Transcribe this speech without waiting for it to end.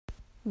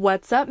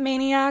What's up,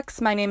 maniacs?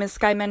 My name is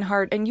Sky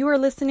Menhart, and you are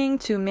listening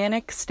to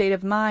Manic State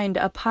of Mind,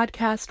 a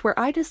podcast where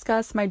I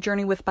discuss my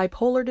journey with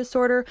bipolar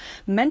disorder,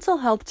 mental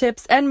health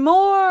tips, and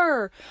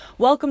more.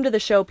 Welcome to the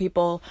show,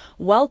 people.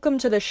 Welcome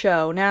to the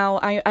show. Now,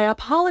 I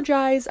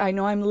apologize. I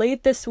know I'm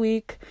late this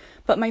week,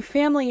 but my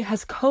family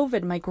has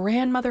COVID. My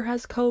grandmother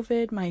has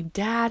COVID. My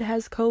dad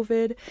has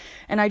COVID,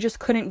 and I just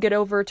couldn't get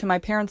over to my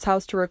parents'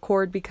 house to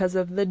record because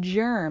of the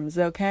germs,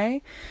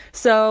 okay?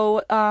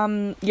 So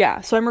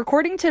I'm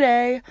recording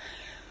today.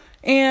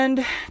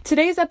 And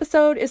today's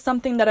episode is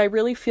something that I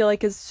really feel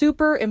like is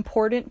super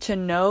important to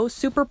know,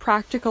 super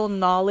practical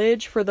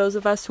knowledge for those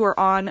of us who are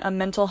on a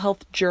mental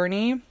health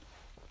journey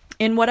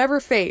in whatever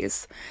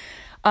phase.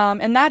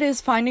 And that is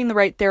finding the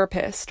right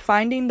therapist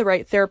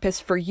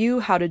for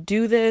you, how to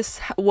do this,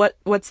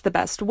 what's the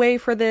best way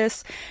for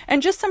this,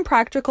 and just some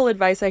practical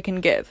advice I can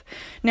give.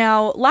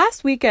 Now,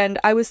 last weekend,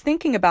 I was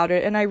thinking about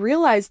it and I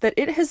realized that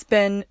it has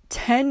been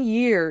 10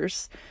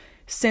 years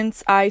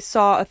since I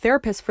saw a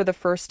therapist for the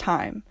first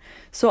time.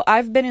 So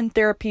I've been in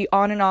therapy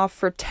on and off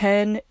for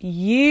 10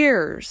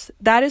 years.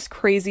 That is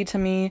crazy to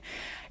me.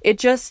 It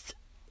just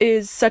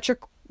is such a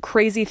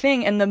crazy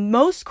thing. And the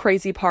most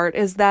crazy part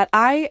is that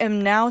I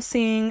am now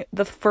seeing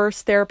the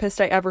first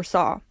therapist I ever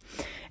saw.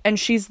 And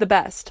she's the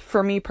best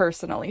for me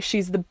personally.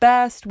 She's the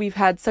best. We've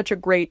had such a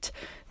great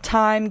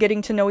time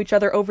getting to know each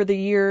other over the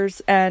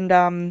years.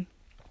 And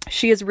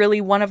she is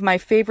really one of my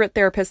favorite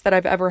therapists that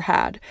I've ever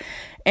had.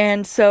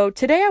 And so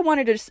today I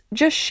wanted to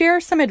just share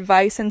some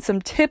advice and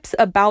some tips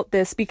about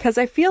this, because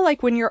I feel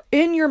like when you're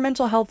in your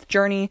mental health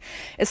journey,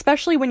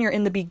 especially when you're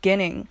in the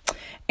beginning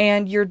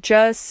and you're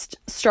just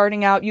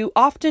starting out, you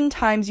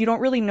don't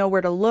really know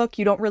where to look.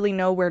 You don't really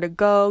know where to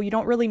go. You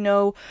don't really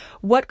know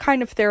what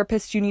kind of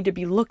therapist you need to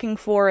be looking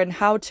for and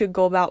how to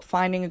go about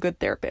finding a good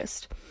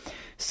therapist.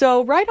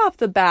 So right off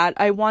the bat,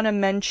 I want to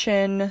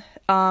mention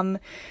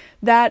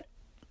that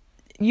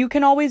you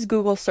can always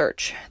Google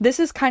search. This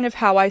is kind of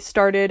how I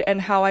started and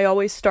how I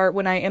always start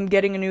when I am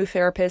getting a new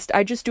therapist.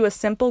 I just do a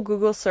simple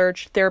Google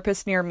search,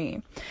 therapist near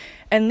me.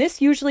 And this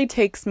usually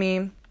takes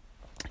me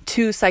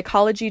to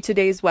Psychology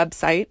Today's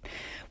website,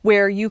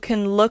 where you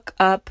can look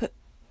up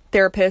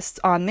therapists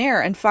on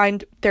there and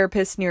find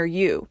therapists near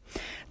you.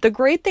 The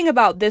great thing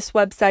about this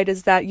website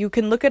is that you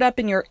can look it up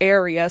in your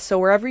area, so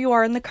wherever you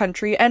are in the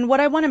country. And what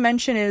I want to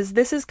mention is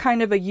this is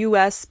kind of a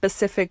US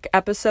specific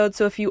episode,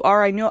 so if you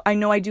are, I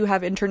know I do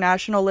have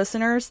international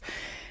listeners.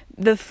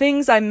 The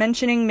things I'm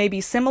mentioning may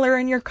be similar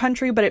in your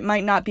country, but it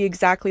might not be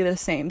exactly the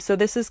same. So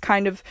this is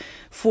kind of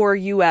for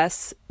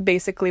US,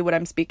 basically what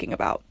I'm speaking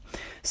about.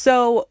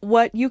 So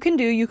what you can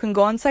do, you can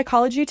go on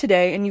Psychology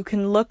Today and you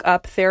can look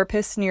up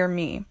therapists near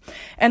me.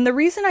 And the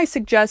reason I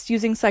suggest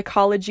using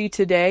Psychology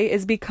Today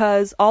is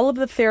because all of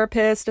the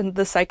therapists and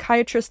the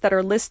psychiatrists that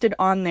are listed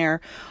on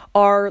there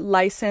are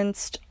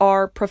licensed,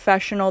 are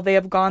professional. They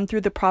have gone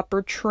through the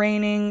proper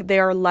training. They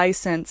are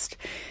licensed.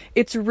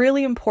 It's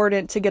really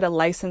important to get a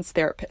licensed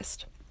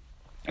therapist.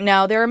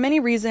 Now, there are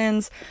many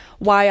reasons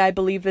why I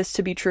believe this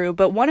to be true,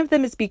 but one of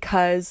them is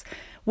because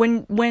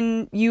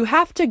when you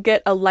have to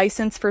get a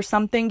license for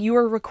something, you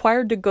are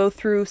required to go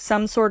through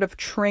some sort of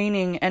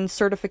training and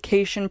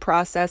certification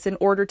process in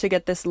order to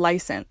get this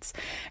license.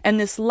 And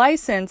this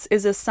license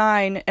is a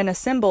sign and a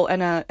symbol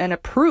and a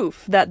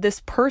proof that this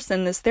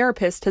person, this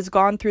therapist, has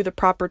gone through the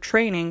proper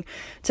training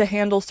to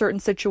handle certain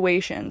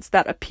situations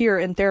that appear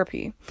in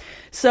therapy.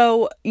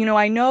 So,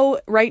 I know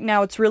right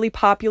now it's really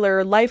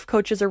popular. Life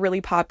coaches are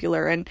really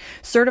popular and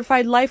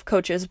certified life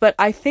coaches. But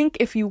I think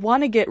if you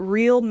want to get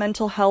real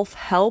mental health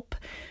help,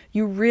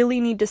 you really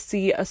need to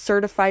see a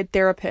certified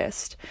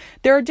therapist.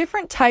 There are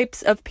different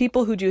types of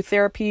people who do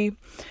therapy.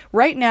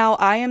 Right now,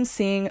 I am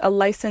seeing a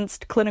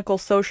licensed clinical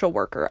social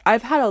worker.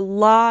 I've had a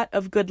lot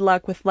of good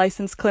luck with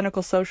licensed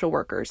clinical social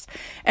workers.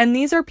 And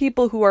these are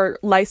people who are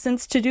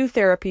licensed to do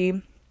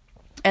therapy,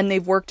 and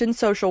they've worked in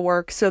social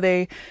work, so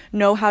they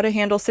know how to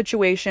handle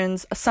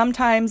situations.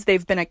 Sometimes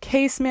they've been a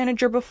case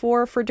manager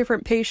before for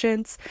different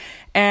patients,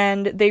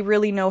 and they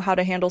really know how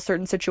to handle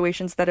certain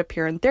situations that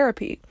appear in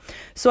therapy.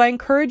 So I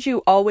encourage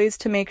you always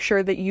to make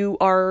sure that you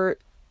are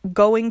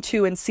going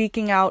to and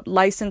seeking out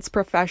licensed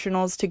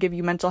professionals to give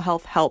you mental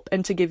health help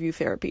and to give you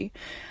therapy.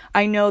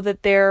 I know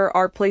that there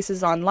are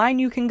places online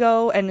you can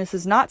go, and this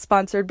is not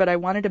sponsored, but I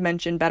wanted to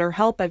mention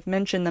BetterHelp. I've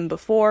mentioned them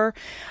before.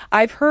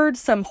 I've heard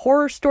some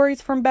horror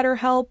stories from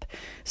BetterHelp,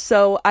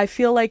 so I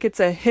feel like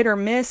it's a hit or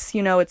miss.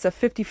 It's a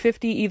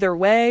 50-50 either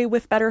way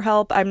with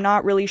BetterHelp. I'm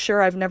not really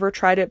sure. I've never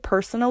tried it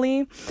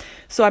personally,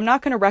 so I'm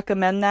not going to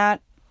recommend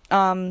that.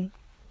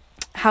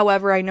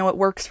 However, I know it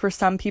works for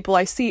some people.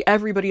 I see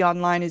everybody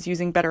online is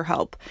using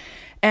BetterHelp.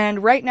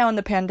 And right now in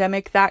the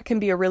pandemic, that can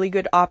be a really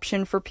good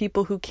option for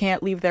people who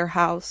can't leave their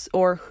house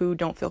or who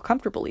don't feel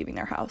comfortable leaving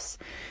their house.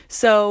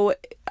 So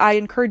I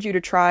encourage you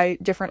to try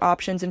different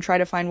options and try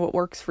to find what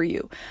works for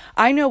you.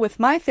 I know with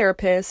my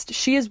therapist,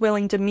 she is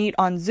willing to meet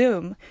on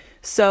Zoom.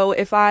 So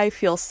if I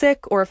feel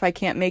sick or if I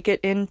can't make it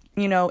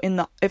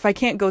if I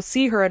can't go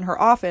see her in her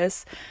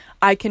office,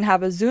 I can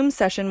have a Zoom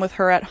session with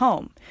her at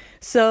home.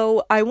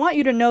 So I want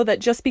you to know that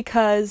just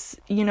because,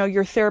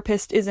 your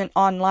therapist isn't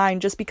online,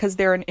 just because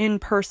they're an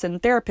in-person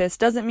therapist,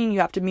 doesn't mean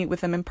you have to meet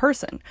with them in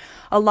person.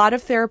 A lot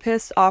of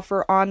therapists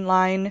offer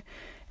online,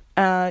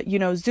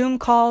 Zoom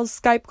calls,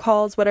 Skype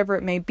calls, whatever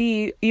it may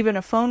be, even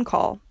a phone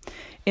call,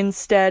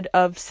 instead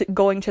of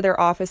going to their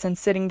office and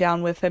sitting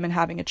down with them and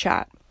having a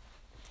chat.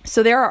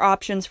 So there are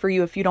options for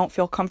you if you don't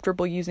feel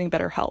comfortable using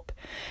BetterHelp.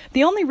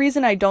 The only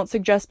reason I don't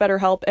suggest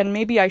BetterHelp, and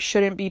maybe I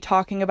shouldn't be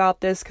talking about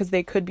this because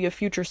they could be a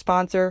future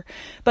sponsor,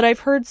 but I've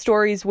heard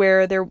stories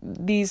where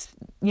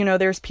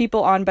there's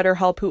people on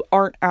BetterHelp who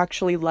aren't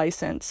actually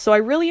licensed. So I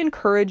really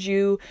encourage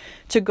you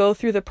to go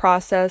through the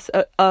process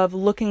of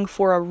looking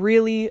for a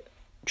really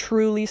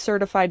truly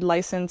certified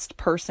licensed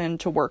person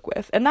to work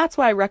with. And that's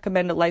why I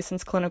recommend a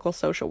licensed clinical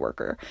social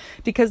worker,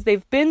 because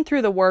they've been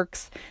through the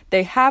works,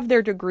 they have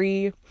their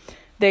degree,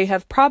 they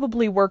have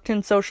probably worked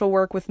in social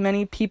work with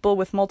many people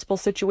with multiple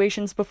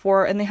situations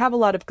before, and they have a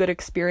lot of good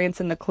experience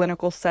in the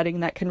clinical setting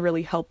that can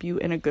really help you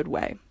in a good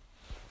way.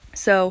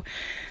 So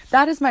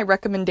that is my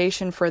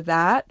recommendation for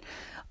that.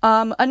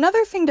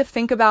 Another thing to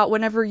think about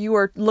whenever you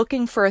are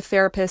looking for a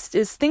therapist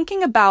is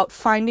thinking about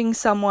finding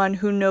someone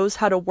who knows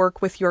how to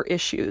work with your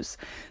issues.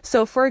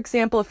 So, for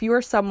example, if you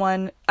are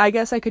someone, I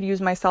guess I could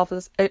use myself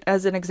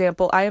as an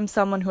example. I am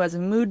someone who has a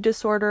mood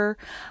disorder.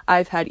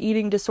 I've had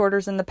eating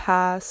disorders in the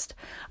past.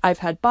 I've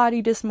had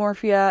body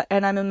dysmorphia,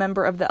 and I'm a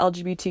member of the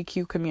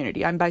LGBTQ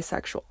community. I'm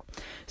bisexual.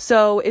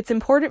 So it's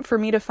important for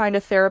me to find a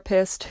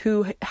therapist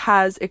who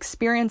has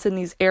experience in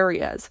these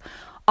areas.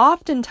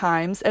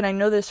 Oftentimes, and I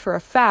know this for a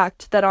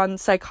fact, that on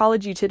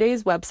Psychology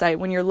Today's website,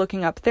 when you're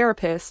looking up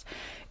therapists,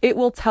 it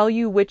will tell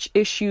you which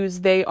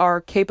issues they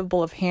are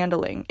capable of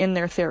handling in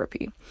their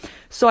therapy.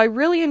 So I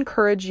really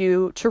encourage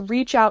you to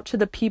reach out to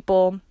the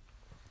people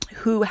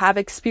who have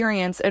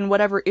experience in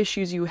whatever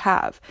issues you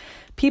have.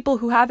 People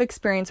who have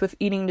experience with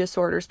eating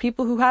disorders,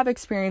 people who have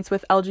experience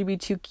with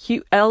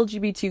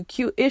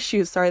LGBTQ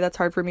issues, that's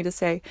hard for me to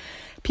say,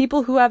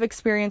 people who have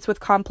experience with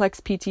complex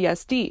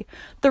PTSD.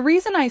 The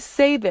reason I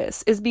say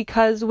this is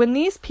because when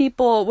these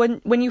people,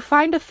 when you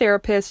find a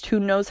therapist who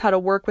knows how to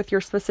work with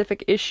your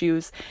specific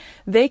issues,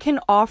 they can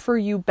offer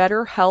you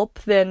better help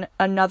than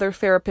another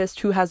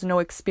therapist who has no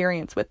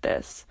experience with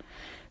this.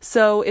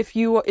 So if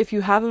you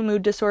have a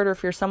mood disorder,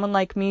 if you're someone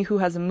like me who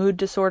has a mood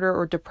disorder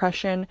or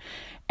depression,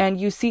 and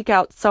you seek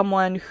out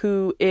someone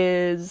who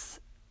is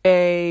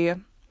a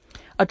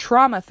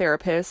trauma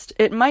therapist,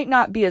 it might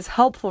not be as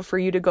helpful for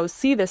you to go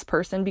see this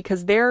person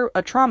because they're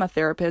a trauma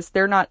therapist.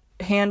 They're not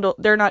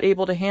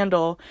able to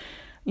handle,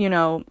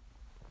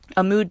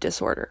 a mood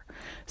disorder.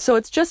 So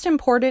it's just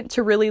important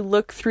to really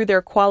look through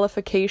their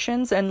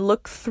qualifications and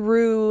look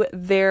through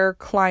their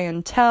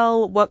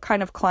clientele, what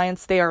kind of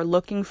clients they are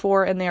looking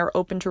for and they are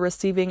open to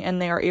receiving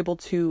and they are able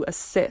to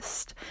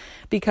assist.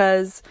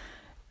 Because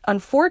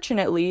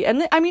unfortunately,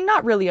 and I mean,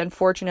 not really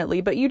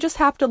unfortunately, but you just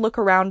have to look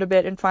around a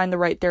bit and find the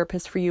right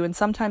therapist for you. And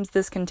sometimes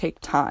this can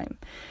take time.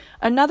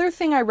 Another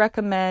thing I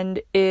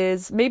recommend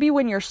is maybe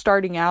when you're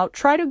starting out,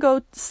 try to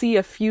go see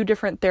a few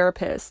different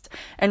therapists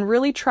and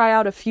really try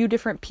out a few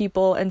different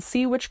people and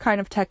see which kind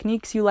of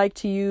techniques you like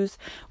to use,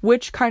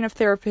 which kind of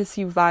therapists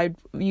you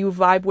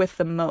vibe with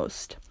the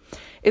most.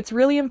 It's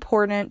really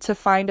important to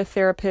find a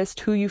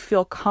therapist who you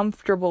feel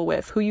comfortable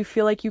with, who you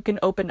feel like you can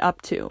open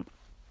up to.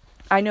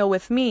 I know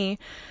with me,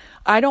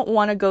 I don't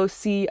want to go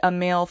see a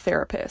male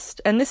therapist.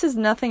 And this is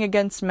nothing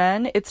against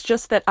men. It's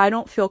just that I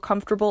don't feel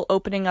comfortable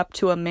opening up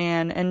to a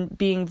man and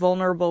being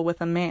vulnerable with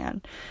a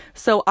man.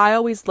 So I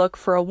always look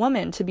for a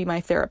woman to be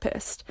my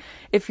therapist.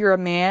 If you're a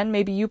man,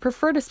 maybe you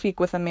prefer to speak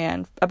with a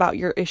man about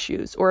your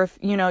issues. Or if,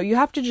 you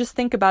have to just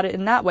think about it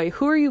in that way.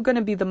 Who are you going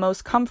to be the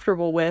most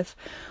comfortable with?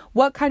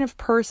 What kind of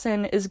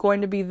person is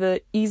going to be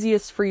the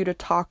easiest for you to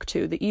talk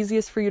to, the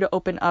easiest for you to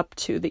open up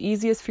to, the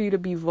easiest for you to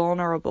be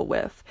vulnerable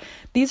with?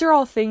 These are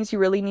all things you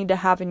really need to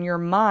have in your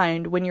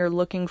mind when you're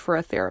looking for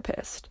a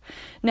therapist.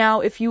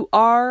 Now, if you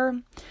are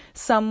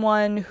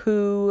someone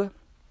who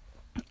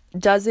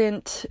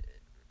doesn't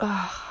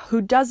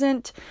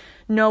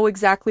know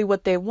exactly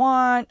what they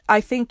want,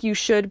 I think you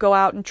should go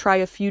out and try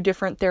a few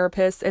different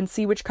therapists and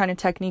see which kind of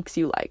techniques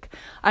you like.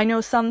 I know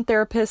some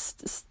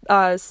therapists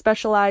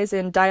specialize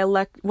in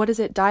dialectic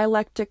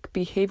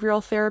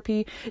behavioral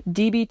therapy,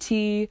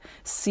 DBT,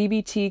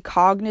 CBT,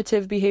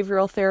 cognitive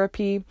behavioral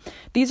therapy.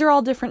 These are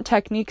all different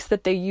techniques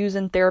that they use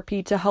in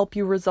therapy to help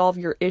you resolve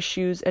your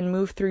issues and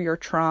move through your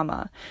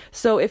trauma.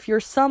 So if you're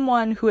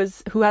someone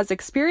who has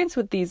experience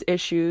with these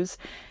issues,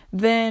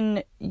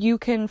 then you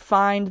can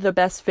find the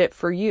best fit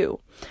for you.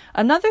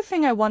 Another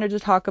thing I wanted to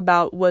talk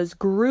about was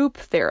group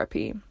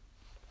therapy.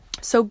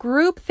 So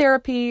group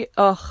therapy,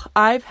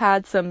 I've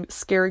had some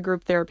scary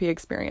group therapy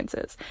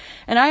experiences.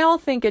 And I all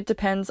think it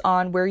depends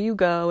on where you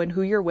go and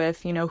who you're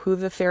with, who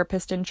the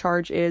therapist in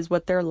charge is,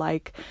 what they're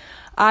like.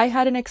 I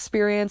had an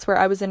experience where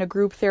I was in a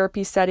group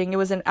therapy setting. It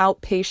was an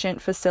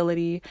outpatient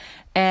facility,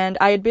 and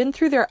I had been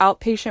through their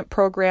outpatient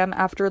program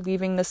after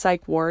leaving the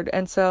psych ward.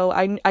 And so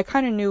I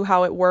kind of knew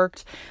how it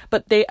worked,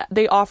 but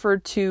they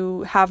offered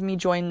to have me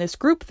join this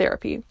group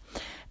therapy.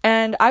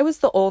 And I was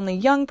the only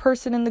young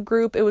person in the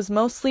group. It was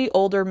mostly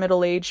older,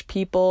 middle-aged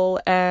people,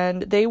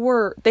 and they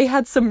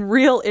had some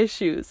real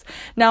issues.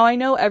 Now, I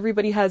know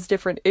everybody has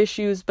different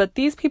issues, but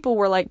these people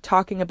were like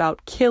talking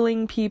about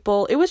killing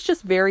people. It was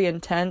just very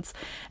intense.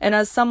 And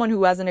as someone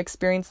who hasn't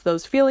experienced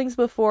those feelings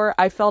before,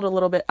 I felt a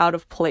little bit out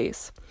of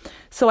place.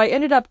 So I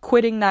ended up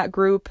quitting that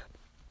group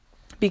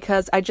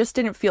because I just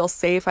didn't feel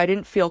safe, I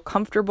didn't feel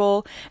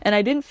comfortable, and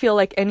I didn't feel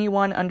like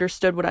anyone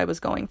understood what I was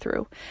going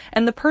through.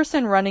 And the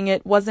person running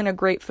it wasn't a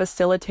great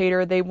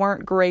facilitator. They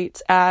weren't great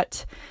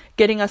at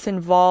getting us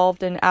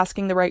involved and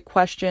asking the right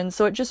questions,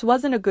 so it just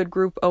wasn't a good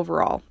group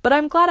overall. But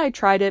I'm glad I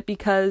tried it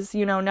because,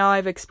 now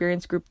I've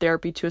experienced group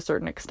therapy to a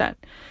certain extent.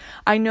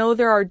 I know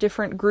there are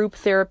different group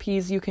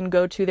therapies you can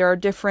go to. There are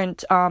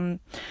different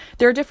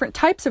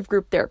types of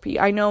group therapy.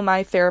 I know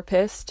my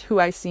therapist, who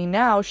I see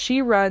now,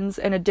 she runs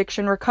an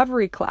addiction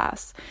recovery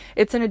class.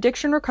 It's an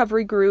addiction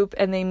recovery group,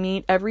 and they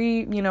meet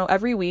every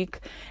week,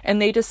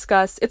 and they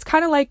discuss, it's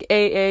kind of like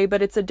AA,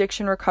 but it's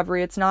addiction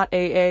recovery. It's not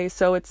AA,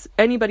 so it's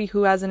anybody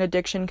who has an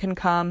addiction can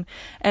come.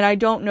 And I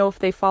don't know if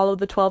they follow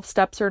the 12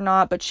 steps or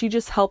not, but she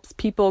just helps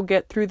people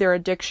get through their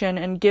addiction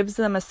and gives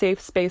them a safe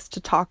space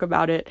to talk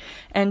about it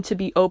and to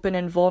be open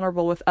and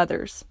vulnerable with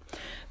others.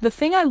 The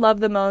thing I love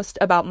the most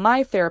about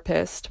my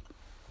therapist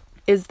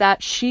is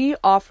that she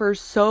offers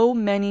so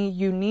many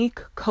unique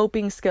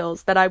coping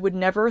skills that I would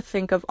never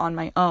think of on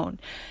my own.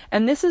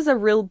 And this is a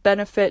real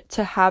benefit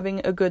to having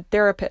a good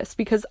therapist,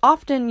 because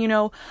often,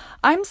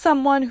 I'm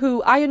someone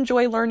who I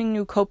enjoy learning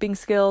new coping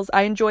skills.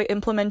 I enjoy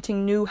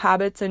implementing new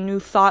habits and new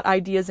thought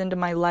ideas into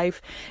my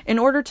life in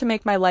order to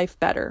make my life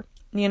better.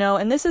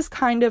 And this is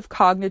kind of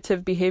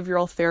cognitive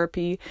behavioral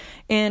therapy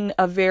in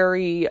a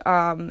very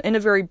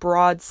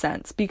broad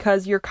sense,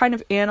 because you're kind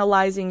of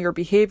analyzing your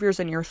behaviors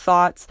and your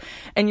thoughts,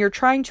 and you're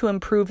trying to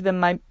improve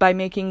them by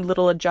making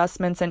little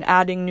adjustments and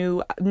adding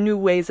new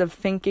ways of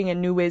thinking and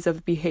new ways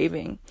of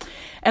behaving.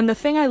 And the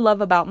thing I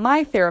love about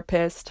my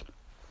therapist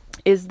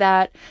is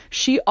that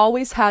she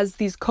always has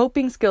these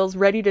coping skills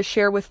ready to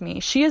share with me.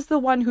 She is the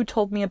one who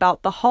told me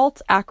about the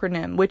HALT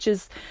acronym, which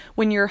is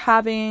when you're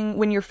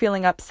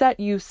feeling upset,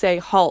 you say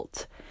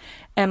HALT.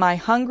 Am I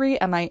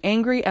hungry? Am I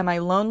angry? Am I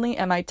lonely?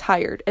 Am I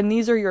tired? And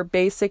these are your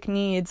basic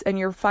needs, and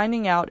you're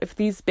finding out if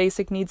these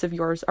basic needs of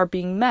yours are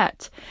being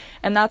met.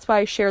 And that's why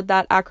I shared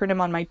that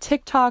acronym on my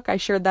TikTok. I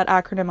shared that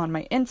acronym on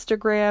my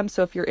Instagram.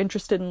 So if you're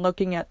interested in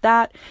looking at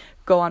that,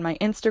 go on my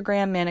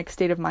Instagram, Manic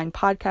State of Mind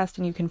Podcast,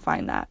 and you can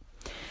find that.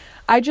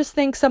 I just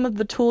think some of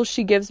the tools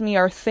she gives me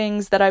are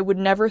things that I would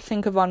never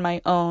think of on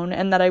my own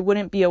and that I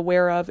wouldn't be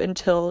aware of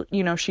until,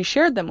 she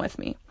shared them with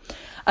me.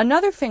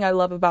 Another thing I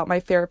love about my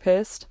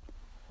therapist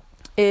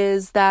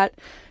is that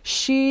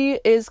she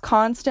is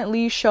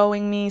constantly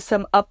showing me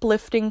some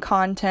uplifting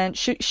content.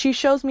 She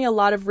shows me a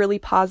lot of really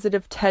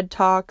positive TED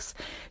Talks.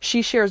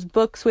 She shares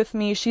books with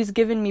me. She's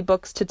given me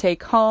books to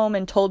take home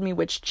and told me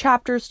which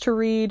chapters to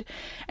read.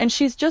 And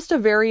she's just a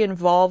very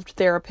involved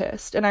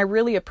therapist. And I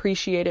really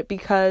appreciate it,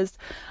 because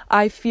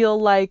I feel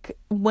like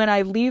when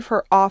I leave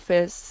her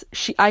office,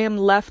 I am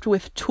left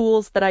with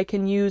tools that I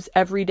can use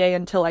every day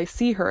until I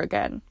see her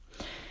again.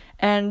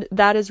 And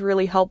that is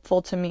really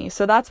helpful to me.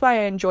 So that's why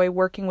I enjoy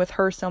working with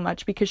her so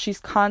much, because she's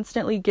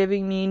constantly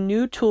giving me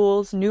new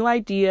tools, new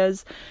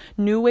ideas,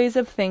 new ways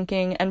of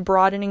thinking, and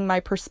broadening my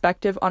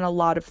perspective on a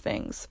lot of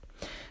things.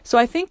 So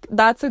I think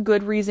that's a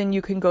good reason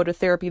you can go to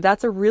therapy.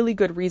 That's a really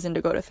good reason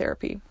to go to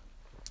therapy.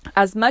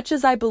 As much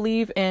as I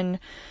believe in,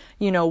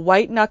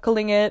 white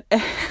knuckling it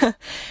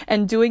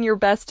and doing your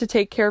best to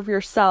take care of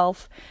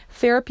yourself,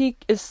 therapy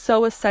is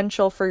so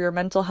essential for your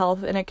mental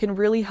health, and it can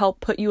really help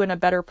put you in a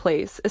better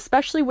place,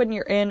 especially when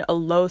you're in a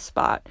low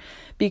spot.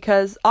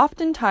 Because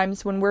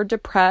oftentimes when we're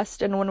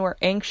depressed and when we're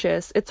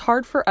anxious, it's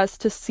hard for us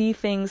to see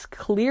things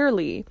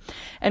clearly,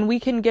 and we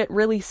can get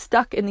really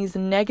stuck in these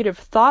negative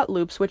thought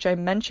loops, which I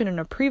mentioned in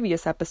a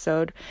previous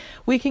episode.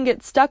 We can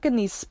get stuck in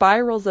these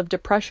spirals of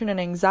depression and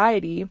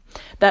anxiety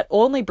that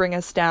only bring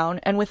us down,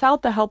 and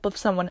without the help of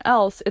someone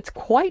else, it's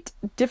quite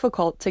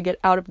difficult to get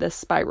out of this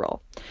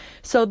spiral.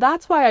 So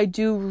that's why I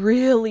do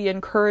really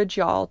encourage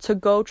y'all to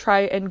go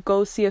try and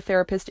go see a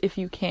therapist if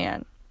you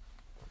can.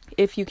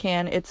 If you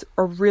can, it's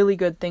a really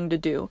good thing to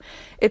do.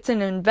 It's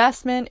an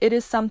investment. It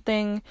is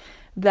something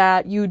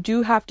that you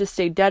do have to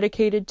stay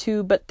dedicated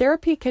to, but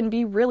therapy can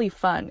be really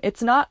fun.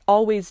 It's not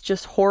always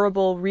just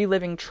horrible,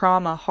 reliving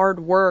trauma,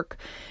 hard work.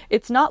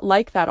 It's not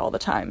like that all the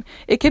time.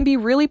 It can be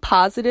really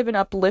positive and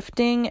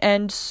uplifting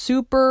and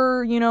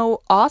super,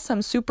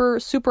 awesome, super,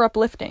 super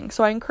uplifting.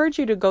 So I encourage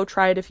you to go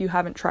try it if you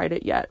haven't tried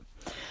it yet.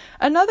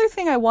 Another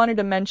thing I wanted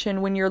to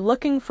mention, when you're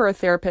looking for a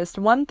therapist,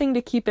 one thing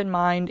to keep in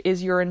mind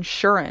is your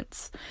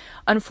insurance.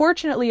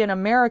 Unfortunately, in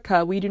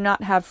America, we do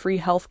not have free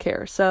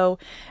healthcare. So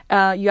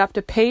you have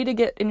to pay to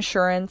get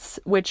insurance,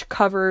 which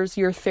covers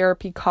your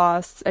therapy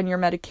costs and your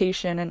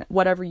medication and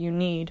whatever you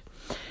need.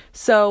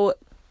 So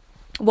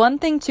one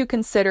thing to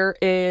consider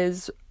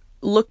is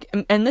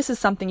and this is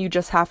something you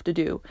just have to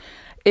do,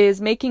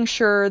 is making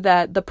sure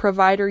that the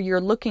provider you're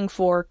looking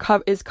for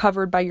is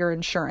covered by your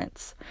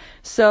insurance.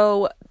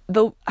 So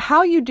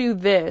how you do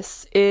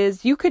this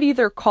is you could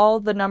either call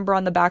the number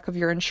on the back of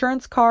your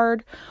insurance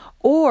card,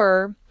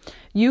 or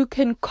you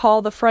can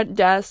call the front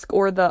desk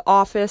or the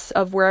office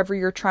of wherever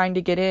you're trying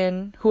to get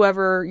in,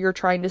 whoever you're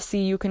trying to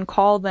see. You can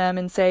call them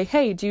and say,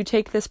 hey, do you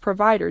take this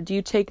provider? Do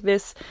you take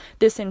this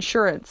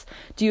insurance?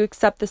 Do you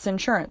accept this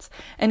insurance?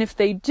 And if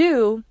they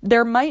do,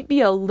 there might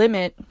be a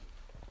limit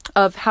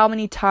of how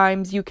many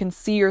times you can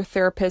see your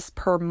therapist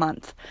per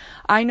month.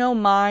 I know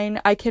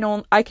mine, I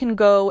can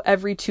go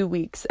every 2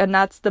 weeks, and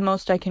that's the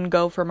most I can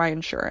go for my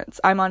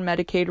insurance. I'm on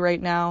Medicaid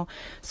right now,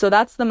 so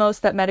that's the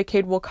most that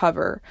Medicaid will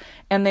cover.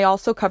 And they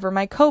also cover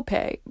my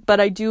copay, but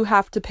I do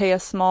have to pay a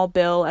small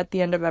bill at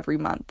the end of every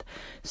month.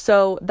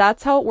 So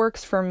that's how it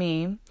works for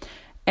me.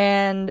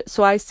 And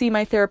so I see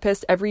my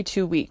therapist every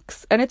 2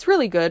 weeks, and it's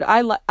really good.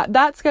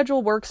 That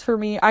schedule works for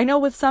me. I know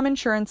with some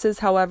insurances,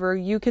 however,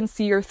 you can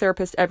see your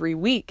therapist every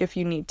week if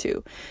you need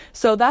to.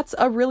 So that's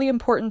a really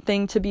important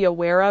thing to be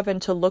aware of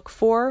and to look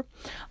for.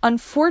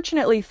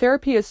 Unfortunately,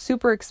 therapy is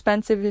super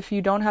expensive if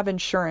you don't have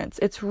insurance.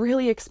 It's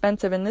really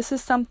expensive, and this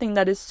is something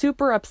that is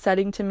super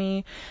upsetting to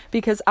me,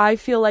 because I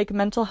feel like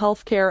mental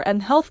health care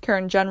and healthcare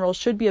in general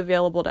should be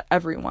available to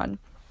everyone.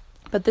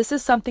 But this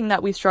is something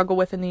that we struggle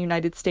with in the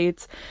United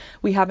States.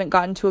 We haven't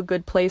gotten to a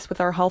good place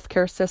with our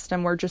healthcare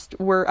system.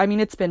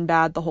 It's been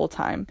bad the whole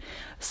time.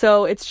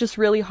 So it's just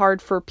really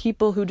hard for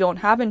people who don't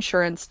have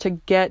insurance to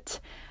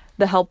get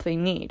the help they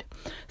need.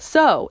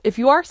 So if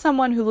you are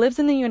someone who lives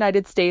in the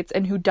United States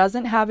and who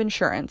doesn't have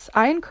insurance,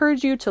 I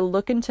encourage you to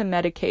look into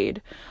Medicaid.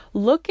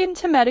 Look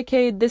into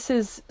Medicaid. This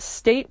is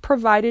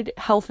state-provided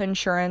health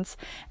insurance.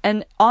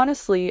 And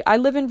honestly, I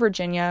live in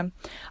Virginia.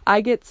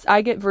 I get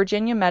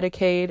Virginia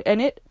Medicaid, and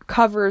it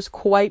covers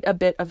quite a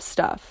bit of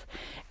stuff.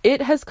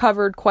 It has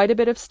covered quite a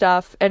bit of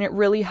stuff, and it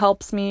really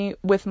helps me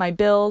with my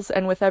bills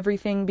and with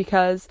everything,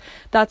 because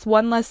that's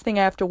one less thing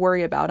I have to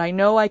worry about. I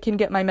know I can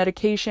get my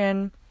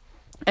medication,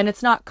 and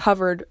it's not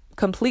covered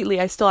completely.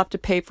 I still have to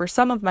pay for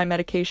some of my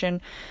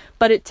medication,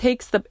 but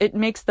it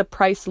makes the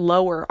price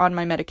lower on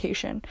my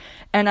medication.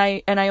 And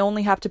I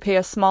only have to pay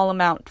a small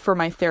amount for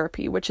my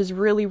therapy, which is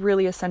really,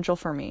 really essential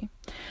for me.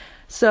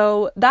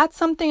 So that's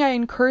something I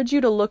encourage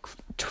you to look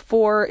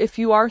for if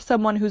you are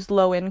someone who's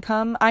low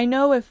income. I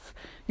know if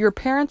your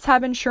parents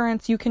have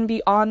insurance, you can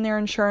be on their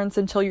insurance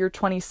until you're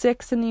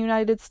 26 in the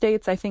United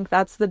States. I think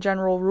that's the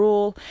general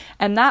rule,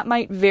 and that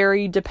might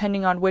vary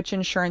depending on which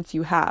insurance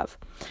you have.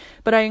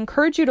 But I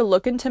encourage you to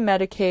look into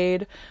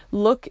Medicaid,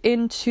 look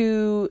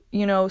into,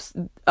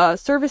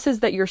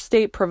 services that your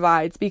state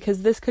provides,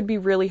 because this could be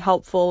really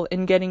helpful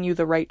in getting you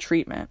the right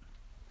treatment.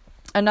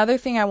 Another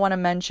thing I want to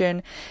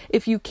mention,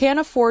 if you can't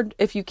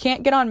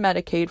get on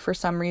Medicaid for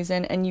some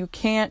reason, and you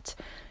can't,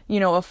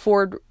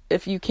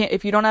 if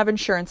you don't have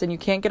insurance and you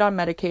can't get on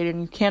Medicaid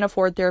and you can't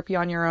afford therapy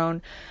on your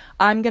own,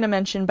 I'm going to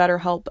mention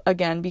BetterHelp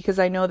again, because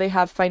I know they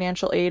have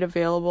financial aid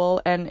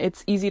available and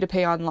it's easy to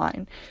pay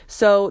online.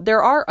 So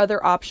there are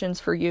other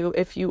options for you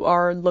if you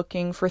are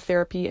looking for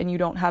therapy and you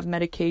don't have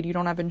Medicaid, you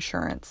don't have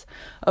insurance.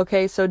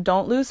 Okay, so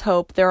don't lose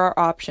hope. There are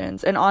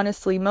options. And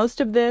honestly,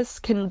 most of this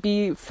can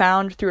be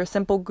found through a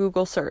simple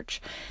Google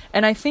search.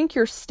 And I think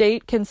your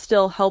state can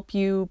still help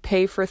you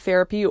pay for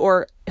therapy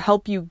or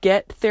help you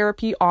get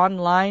therapy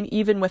online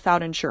even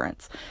without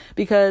insurance.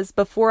 Because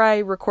before I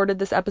recorded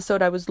this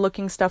episode, I was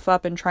looking stuff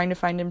up and trying to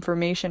find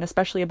information,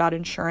 especially about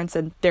insurance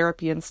and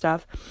therapy and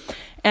stuff.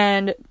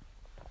 And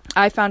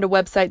I found a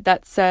website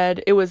that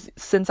said,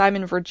 since I'm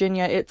in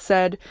Virginia, it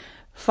said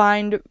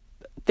find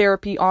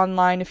therapy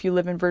online if you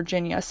live in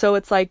Virginia. So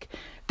it's like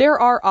there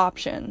are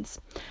options.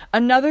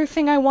 Another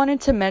thing I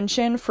wanted to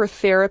mention for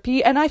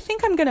therapy, and I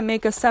think I'm going to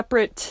make a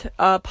separate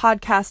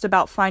podcast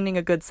about finding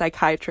a good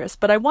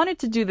psychiatrist, but I wanted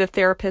to do the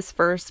therapist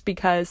first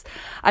because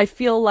I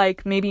feel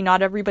like maybe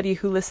not everybody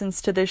who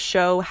listens to this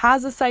show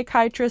has a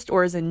psychiatrist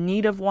or is in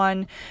need of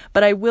one,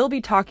 but I will be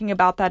talking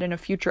about that in a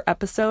future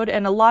episode,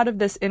 and a lot of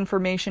this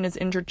information is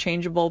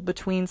interchangeable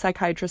between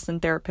psychiatrists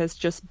and therapists,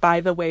 just by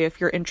the way,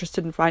 if you're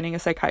interested in finding a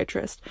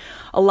psychiatrist.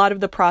 A lot of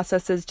the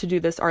processes to do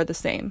this are the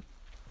same.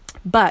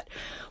 But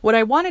what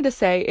I wanted to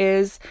say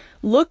is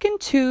look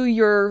into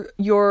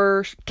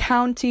your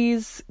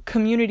county's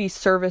community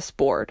service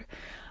board.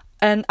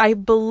 And I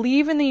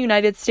believe in the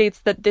United States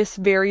that this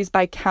varies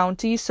by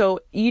county. So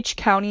each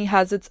county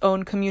has its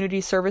own community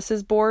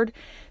services board.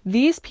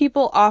 These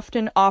people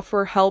often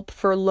offer help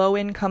for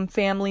low-income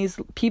families,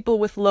 people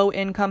with low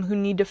income who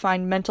need to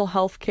find mental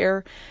health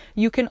care.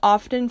 You can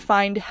often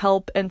find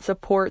help and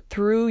support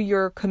through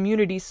your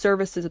community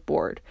services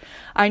board.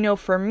 I know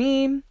for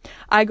me,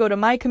 I go to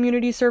my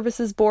community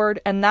services board,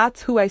 and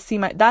that's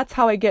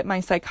how I get my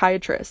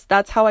psychiatrist.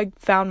 That's how I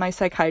found my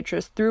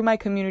psychiatrist, through my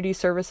community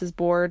services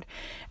board.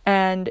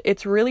 And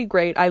it's really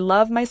great. I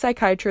love my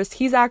psychiatrist.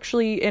 He's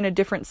actually in a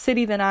different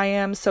city than I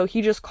am, so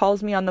he just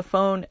calls me on the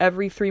phone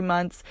every 3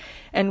 months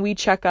and we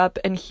check up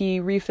and he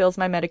refills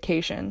my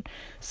medication.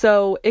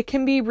 So it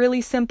can be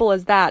really simple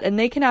as that, and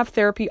they can have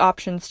therapy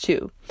options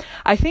too.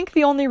 I think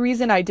the only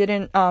reason I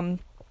didn't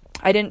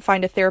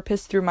find a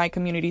therapist through my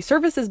community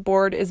services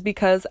board is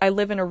because I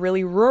live in a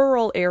really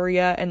rural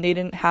area and they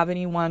didn't have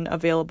anyone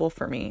available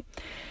for me.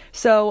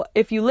 So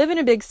if you live in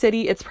a big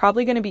city, it's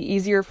probably going to be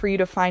easier for you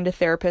to find a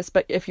therapist.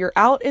 But if you're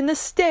out in the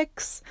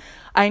sticks,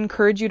 I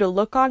encourage you to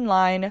look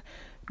online,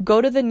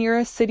 go to the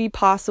nearest city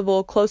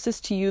possible,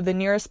 closest to you, the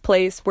nearest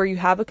place where you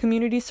have a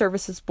community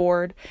services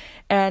board,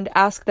 and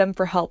ask them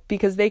for help,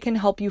 because they can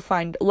help you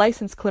find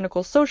licensed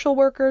clinical social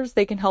workers,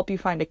 they can help you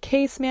find a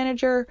case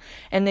manager,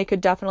 and they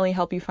could definitely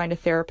help you find a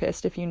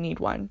therapist if you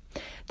need one.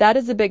 That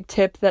is a big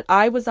tip that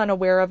I was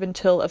unaware of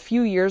until a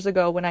few years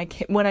ago when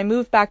I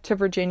moved back to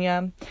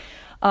Virginia.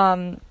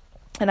 And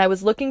I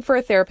was looking for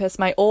a therapist.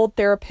 My old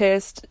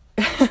therapist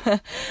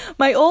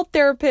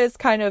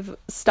kind of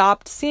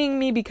stopped seeing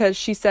me because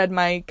she said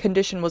my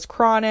condition was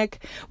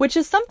chronic, which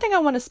is something I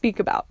want to speak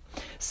about.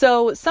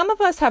 So some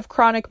of us have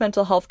chronic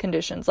mental health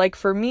conditions. Like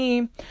for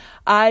me,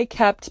 I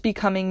kept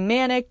becoming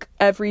manic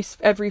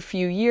every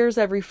few years,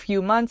 every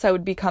few months, I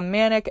would become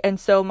manic. And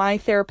so my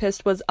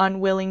therapist was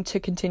unwilling to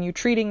continue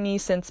treating me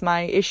since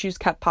my issues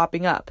kept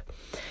popping up.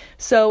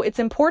 So it's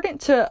important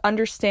to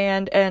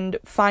understand and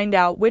find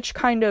out which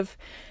kind of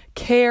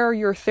care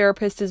your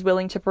therapist is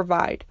willing to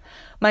provide.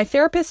 My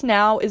therapist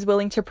now is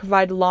willing to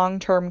provide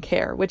long-term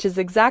care, which is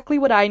exactly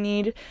what I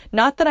need.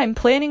 Not that I'm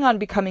planning on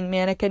becoming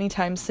manic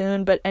anytime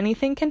soon, but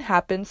anything can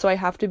happen, so I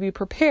have to be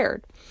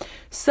prepared.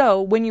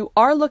 So when you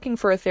are looking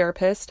for a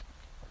therapist,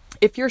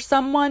 if you're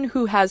someone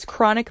who has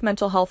chronic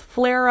mental health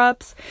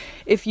flare-ups,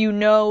 if you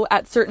know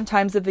at certain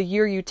times of the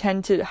year you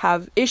tend to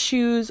have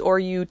issues, or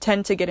you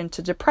tend to get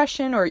into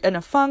depression or in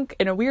a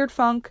weird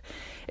funk,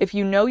 if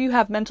you know you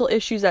have mental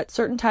issues at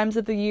certain times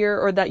of the year,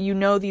 or that you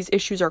know these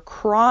issues are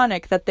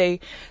chronic, that they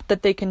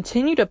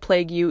continue to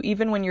plague you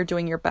even when you're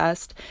doing your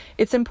best,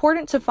 it's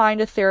important to find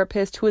a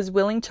therapist who is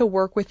willing to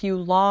work with you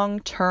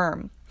long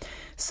term.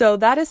 So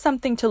that is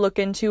something to look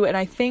into, and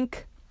I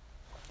think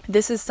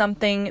this is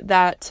something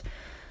that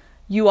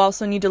you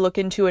also need to look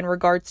into in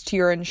regards to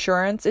your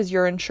insurance. Is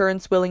your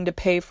insurance willing to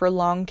pay for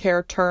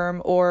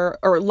long-term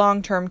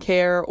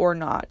care or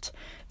not?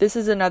 This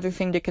is another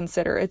thing to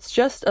consider. It's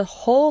just a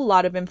whole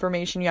lot of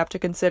information you have to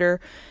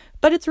consider,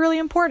 but it's really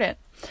important.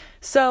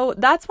 So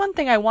that's one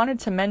thing I wanted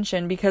to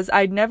mention, because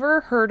I'd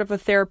never heard of a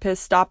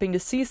therapist stopping to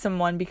see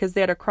someone because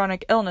they had a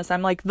chronic illness.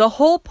 I'm like, the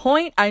whole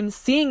point I'm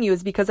seeing you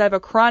is because I have a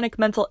chronic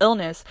mental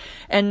illness,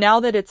 and now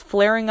that it's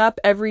flaring up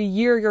every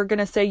year, you're going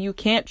to say you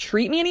can't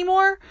treat me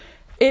anymore?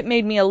 It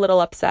made me a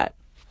little upset.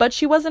 But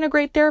she wasn't a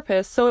great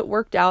therapist, so it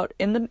worked out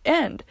in the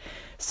end.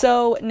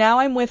 So now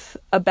I'm with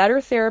a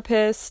better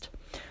therapist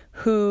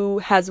who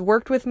has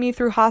worked with me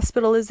through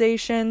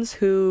hospitalizations,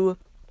 who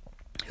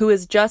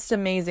is just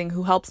amazing,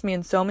 who helps me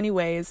in so many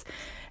ways.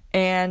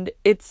 And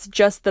it's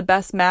just the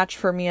best match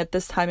for me at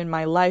this time in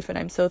my life, and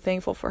I'm so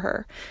thankful for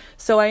her.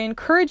 So I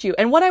encourage you.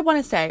 And what I want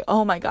to say,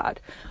 oh my God,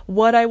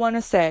 what I want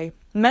to say,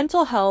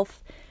 mental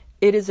health,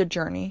 it is a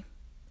journey.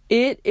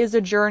 It is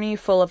a journey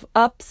full of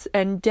ups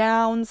and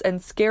downs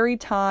and scary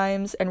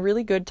times and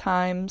really good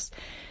times.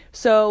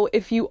 So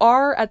if you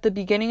are at the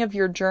beginning of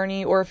your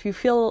journey, or if you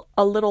feel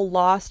a little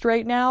lost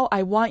right now,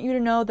 I want you to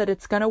know that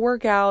it's going to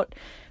work out.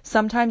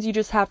 Sometimes you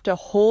just have to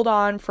hold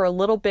on for a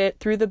little bit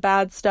through the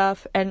bad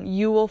stuff, and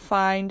you will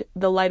find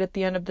the light at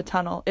the end of the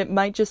tunnel. It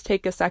might just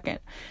take a second.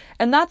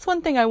 And that's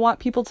one thing I want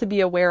people to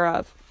be aware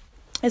of,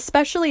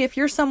 especially if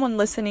you're someone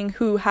listening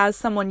who has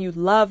someone you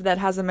love that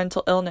has a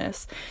mental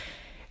illness.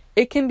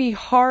 It can be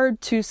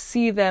hard to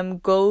see them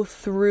go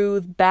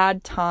through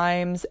bad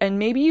times, and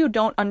maybe you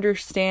don't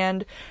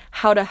understand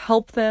how to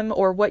help them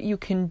or what you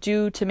can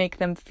do to make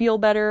them feel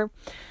better.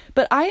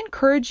 But I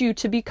encourage you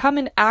to become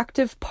an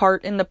active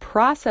part in the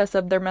process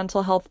of their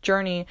mental health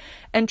journey,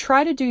 and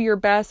try to do your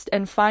best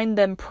and find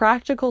them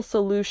practical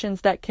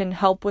solutions that can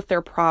help with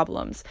their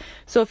problems.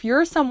 So if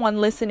you're someone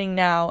listening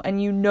now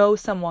and you know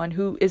someone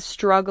who is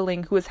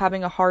struggling, who is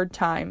having a hard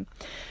time,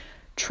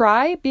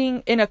 try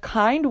being in a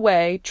kind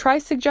way, try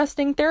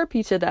suggesting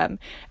therapy to them,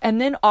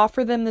 and then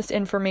offer them this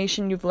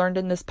information you've learned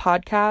in this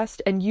podcast,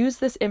 and use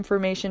this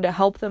information to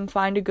help them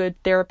find a good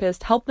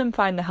therapist, help them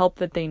find the help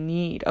that they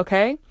need,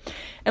 okay?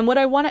 And what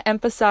I want to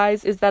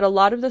emphasize is that a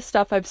lot of the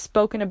stuff I've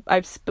spoken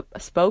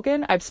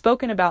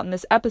about in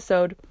this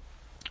episode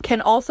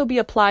can also be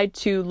applied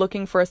to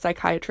looking for a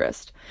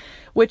psychiatrist,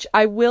 which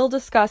I will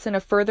discuss in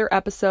a further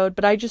episode,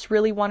 but I just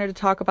really wanted to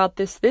talk about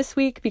this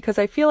week because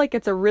I feel like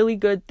it's a really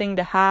good thing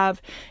to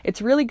have.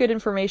 It's really good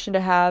information to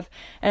have.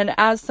 And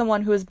as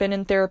someone who has been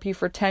in therapy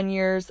for 10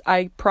 years,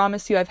 I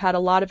promise you I've had a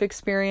lot of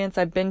experience.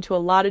 I've been to a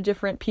lot of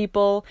different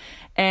people,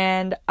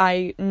 and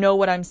I know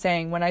what I'm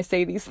saying when I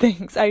say these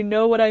things. I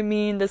know what I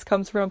mean. This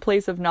comes from a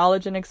place of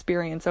knowledge and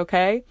experience,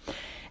 okay?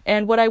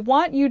 And what I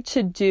want you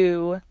to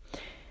do,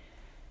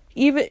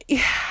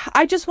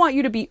 I just want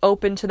you to be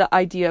open to the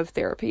idea of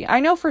therapy. I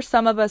know for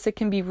some of us it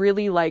can be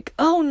really like,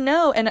 oh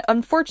no, and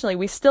unfortunately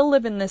we still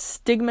live in this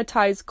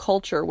stigmatized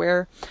culture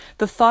where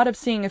the thought of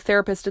seeing a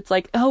therapist, it's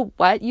like, oh,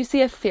 what? You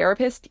see a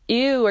therapist?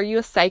 Ew, are you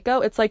a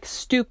psycho? It's like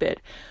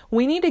stupid.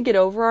 We need to get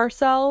over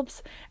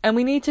ourselves and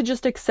we need to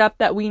just accept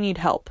that we need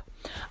help.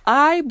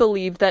 I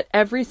believe that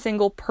every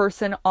single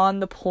person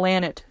on the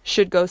planet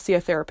should go see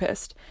a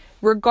therapist,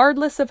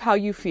 regardless of how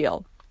you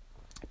feel.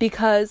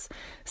 Because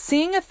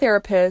seeing a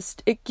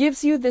therapist, it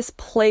gives you this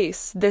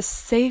place, this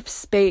safe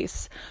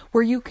space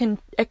where you can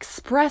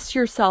express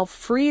yourself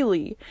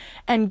freely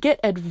and get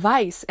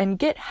advice and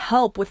get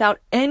help without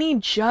any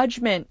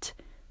judgment,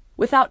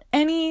 without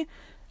any,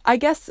 I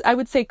guess I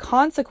would say,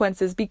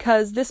 consequences,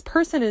 because this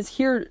person is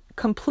here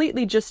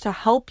completely just to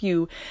help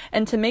you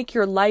and to make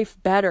your life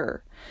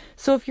better.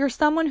 So if you're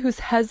someone who's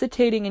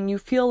hesitating and you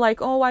feel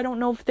like, oh, I don't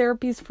know if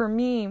therapy's for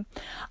me,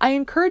 I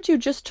encourage you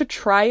just to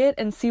try it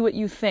and see what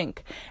you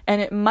think.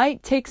 And it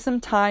might take some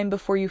time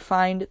before you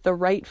find the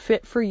right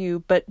fit for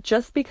you, but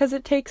just because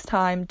it takes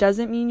time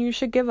doesn't mean you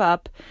should give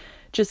up.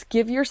 Just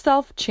give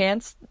yourself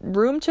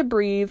room to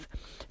breathe.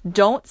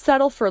 Don't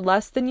settle for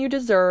less than you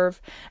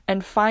deserve,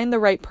 and find the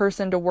right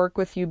person to work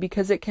with you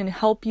because it can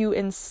help you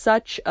in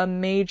such a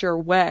major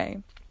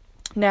way.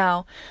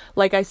 Now,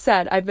 like I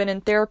said, I've been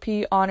in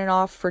therapy on and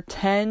off for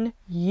 10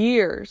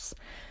 years,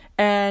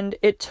 and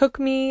it took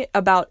me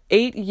about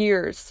 8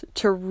 years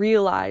to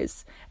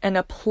realize and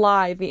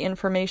apply the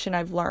information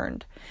I've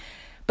learned.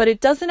 But it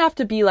doesn't have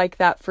to be like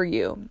that for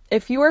you.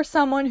 If you are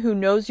someone who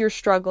knows you're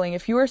struggling,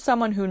 if you are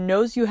someone who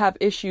knows you have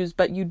issues,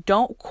 but you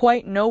don't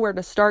quite know where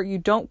to start, you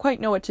don't quite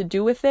know what to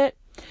do with it,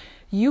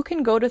 you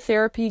can go to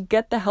therapy,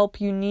 get the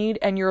help you need,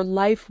 and your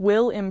life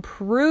will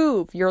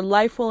improve. Your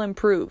life will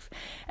improve.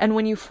 And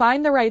when you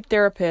find the right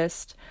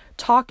therapist,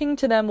 talking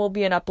to them will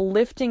be an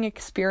uplifting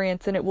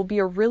experience, and it will be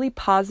a really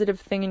positive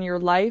thing in your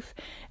life,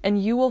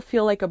 and you will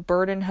feel like a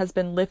burden has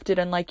been lifted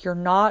and like you're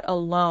not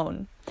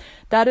alone.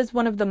 That is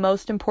one of the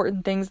most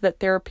important things that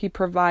therapy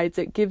provides.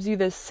 It gives you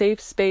this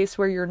safe space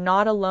where you're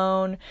not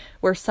alone,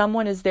 where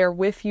someone is there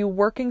with you,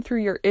 working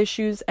through your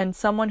issues, and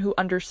someone who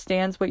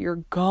understands what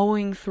you're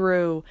going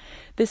through.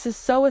 This is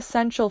so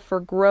essential for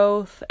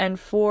growth and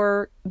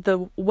for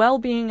the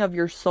well-being of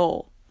your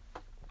soul.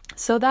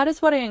 So that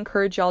is what I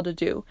encourage y'all to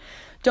do.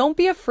 Don't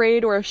be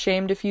afraid or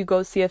ashamed if you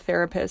go see a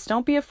therapist.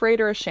 Don't be afraid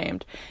or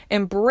ashamed.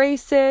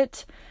 Embrace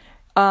it.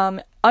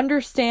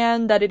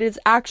 Understand that it is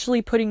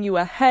actually putting you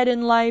ahead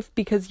in life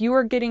because you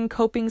are getting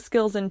coping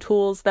skills and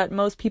tools that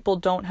most people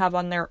don't have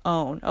on their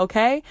own,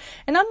 okay?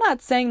 And I'm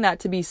not saying that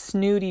to be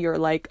snooty or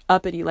like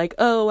uppity, like,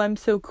 oh, I'm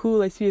so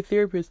cool, I see a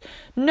therapist.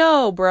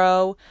 No,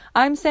 bro.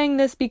 I'm saying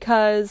this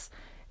because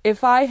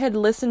if I had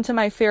listened to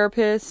my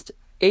therapist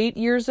 8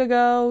 years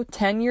ago,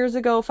 10 years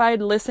ago, if I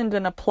had listened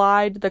and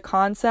applied the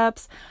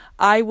concepts,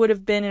 I would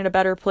have been in a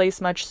better place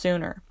much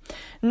sooner.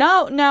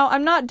 Now,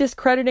 I'm not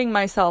discrediting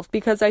myself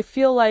because I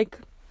feel like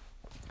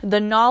the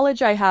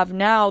knowledge I have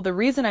now, the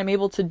reason I'm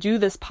able to do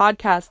this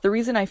podcast, the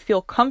reason I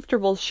feel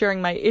comfortable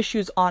sharing my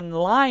issues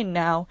online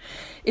now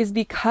is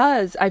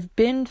because I've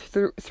been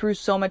through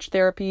so much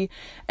therapy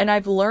and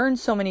I've learned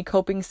so many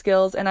coping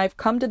skills, and I've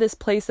come to this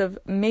place of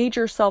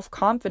major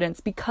self-confidence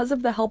because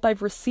of the help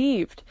I've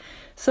received.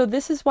 So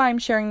this is why I'm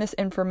sharing this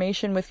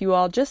information with you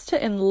all, just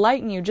to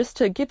enlighten you, just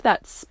to give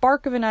that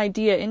spark of an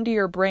idea into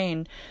your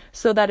brain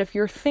so that if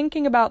you're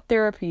thinking about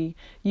therapy,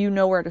 you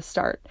know where to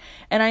start.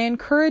 And I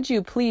encourage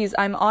you, please,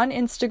 I'm on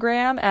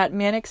Instagram at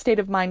Manic State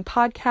of Mind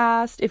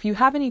Podcast. If you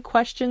have any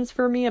questions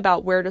for me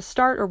about where to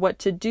start or what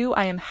to do,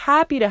 I am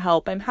happy to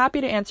help. I'm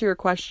happy to answer your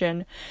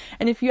question.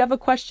 And if you have a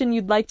question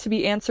you'd like to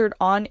be answered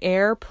on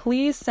air,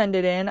 please send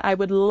it in. I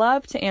would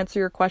love to answer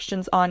your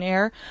questions on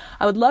air.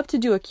 I would love to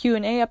do a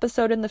Q&A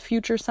episode in the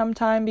future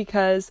sometime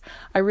because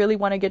I really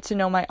want to get to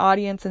know my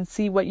audience and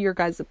see what your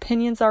guys'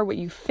 opinions are, what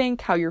you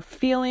think, how you're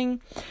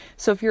feeling.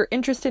 So if you're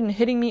interested in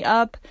hitting me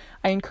up,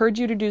 I encourage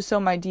you to do so.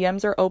 My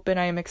DMs are open.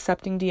 I am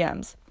accepting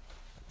DMs.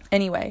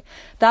 Anyway,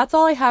 that's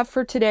all I have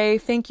for today.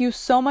 Thank you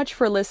so much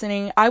for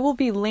listening. I will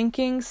be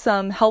linking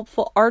some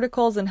helpful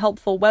articles and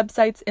helpful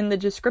websites in the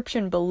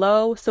description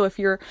below. So if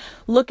you're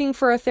looking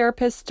for a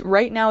therapist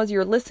right now as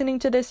you're listening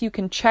to this, you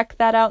can check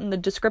that out in the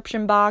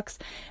description box.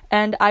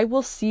 And I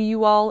will see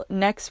you all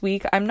next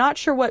week. I'm not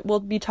sure what we'll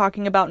be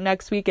talking about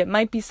next week. It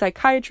might be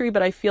psychiatry,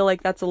 but I feel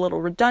like that's a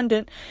little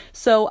redundant.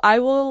 So I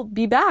will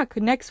be back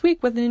next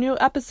week with a new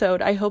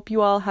episode. I hope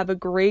you all have a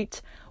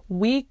great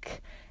week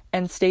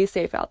and stay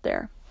safe out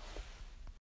there.